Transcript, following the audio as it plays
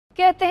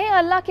کہتے ہیں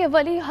اللہ کے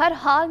ولی ہر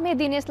حال میں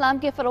دین اسلام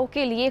کے فروغ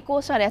کے لیے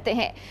کوشاں رہتے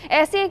ہیں۔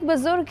 ایسے ایک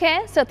بزرگ ہیں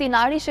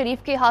ستیناڑی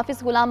شریف کے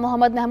حافظ غلام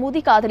محمد محمودی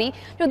قادری،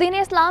 جو دین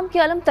اسلام کے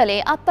علم تلے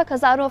اب تک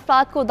ہزاروں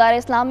افراد کو دائرہ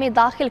اسلام میں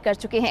داخل کر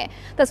چکے ہیں۔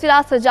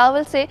 تصویرات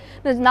سجاول سے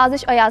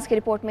نازش ایاز کی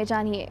رپورٹ میں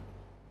جانیے۔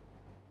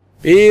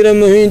 پیر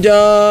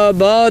مہنجا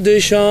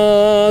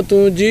بادشاہ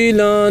تو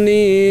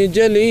جیلانی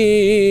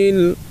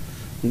جلیل،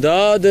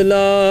 داد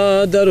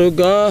لا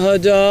درگاہ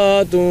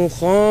جا تو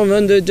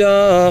خاوند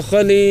جا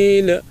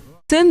خلیل۔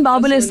 سندھ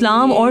باب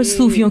الاسلام اور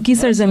صوفیوں کی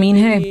سرزمین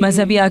ہے۔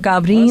 مذہبی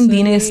اکابرین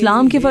دین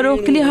اسلام کے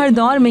فروغ کے لیے ہر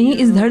دور میں ہی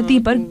اس دھرتی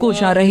پر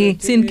کوشاں رہے۔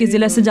 سندھ کے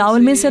ضلع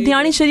سجاول میں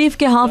ستیانی شریف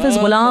کے حافظ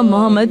غلام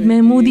محمد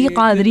محمودی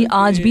قادری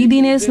آج بھی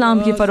دین اسلام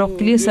کے فروغ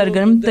کے لیے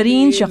سرگرم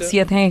ترین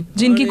شخصیت ہیں،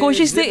 جن کی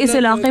کوشش سے اس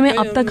علاقے میں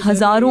اب تک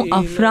ہزاروں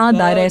افراد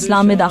دائرہ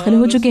اسلام میں داخل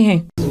ہو چکے ہیں۔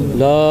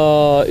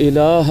 لا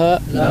الہ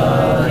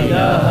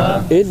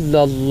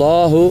الا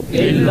اللہ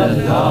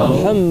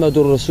محمد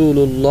رسول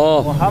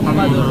اللہ۔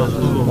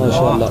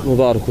 ماشاءاللہ،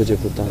 مبارک ہو جے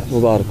پتا،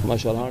 مبارک،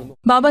 ماشاءاللہ۔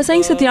 بابا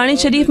سائیں ستیانی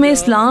شریف میں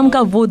اسلام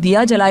کا وہ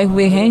دیا جلائے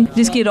ہوئے ہیں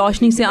جس کی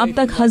روشنی سے اب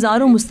تک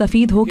ہزاروں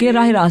مستفید ہو کے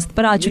راہ راست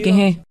پر آ چکے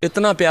ہیں۔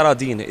 اتنا پیارا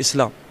دین ہے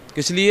اسلام،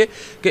 اس لیے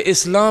کہ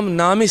اسلام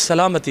نامی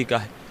سلامتی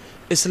کا ہے،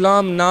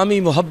 اسلام نامی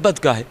محبت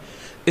کا ہے،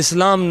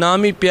 اسلام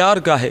نامی پیار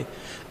کا ہے،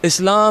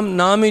 اسلام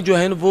نامی جو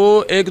ہے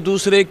وہ ایک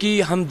دوسرے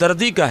کی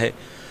ہمدردی کا ہے۔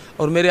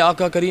 اور میرے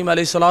آقا کریم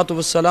علیہ الصلوۃ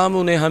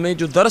والسلام نے ہمیں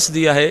جو درس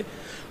دیا ہے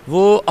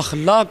وہ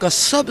اخلاق کا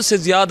سب سے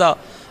زیادہ،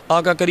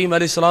 آقا کریم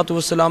علیہ الصلوۃ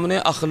والسلام نے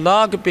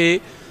اخلاق پہ،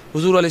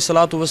 حضور علیہ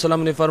الصلوۃ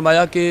والسلام نے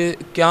فرمایا کہ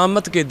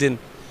قیامت کے دن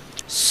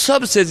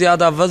سب سے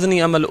زیادہ وزنی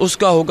عمل اس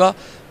کا ہوگا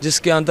جس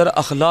کے اندر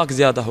اخلاق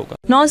زیادہ ہوگا۔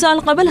 9 سال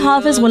قبل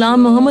حافظ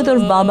غلام محمد اور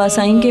بابا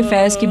سائیں کے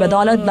فیض کی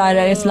بدولت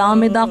دائرہ اسلام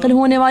میں داخل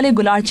ہونے والے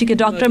گلارچی کے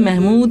ڈاکٹر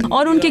محمود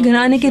اور ان کے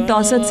گھرانے کے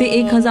توسط سے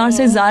 1000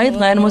 سے زائد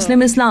غیر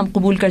مسلم اسلام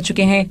قبول کر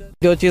چکے ہیں۔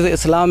 جو چیز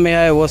اسلام میں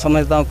ہے وہ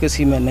سمجھتا ہوں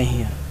کسی میں نہیں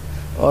ہے،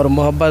 اور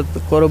محبت،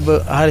 قرب،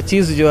 ہر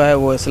چیز جو ہے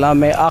وہ اسلام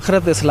میں،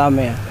 آخرت اسلام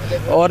میں ہے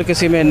اور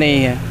کسی میں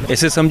نہیں ہے۔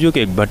 ایسے سمجھو کہ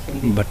ایک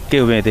بھٹکے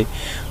ہوئے تھے،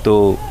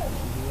 تو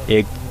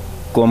ایک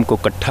قوم کو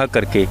اکٹھا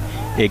کر کے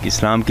ایک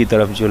اسلام کی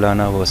طرف جو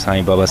لانا، وہ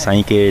سائیں بابا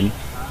سائیں کے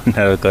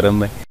کرم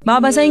میں۔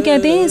 بابا سائیں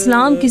کہتے ہیں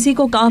اسلام کسی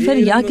کو کافر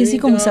یا کسی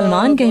کو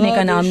مسلمان کہنے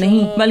کا نام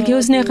نہیں، بلکہ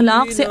حسن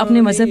اخلاق سے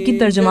اپنے مذہب کی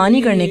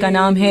ترجمانی کرنے کا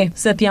نام ہے۔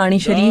 ستیانی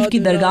شریف کی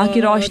درگاہ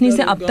کی روشنی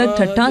سے اب تک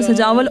ٹھٹھا،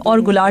 سجاول اور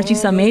گلارچی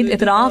سمیت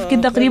اطراف کے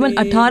تقریباً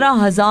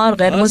 18,000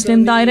 غیر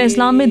مسلم دائرہ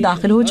اسلام میں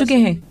داخل ہو چکے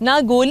ہیں۔ نہ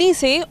گولی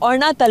سے اور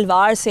نہ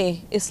تلوار سے،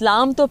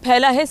 اسلام تو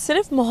پھیلا ہے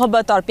صرف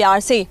محبت اور پیار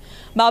سے۔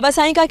 بابا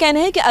سائیں کا کہنا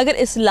ہے کہ اگر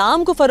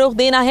اسلام کو فروغ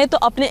دینا ہے تو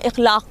اپنے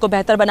اخلاق کو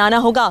بہتر بنانا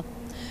ہوگا۔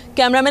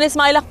 کیمرامین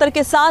اسماعیل اختر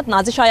کے ساتھ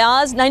نازش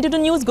ایاز، 92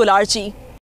 نیوز، گلارچی۔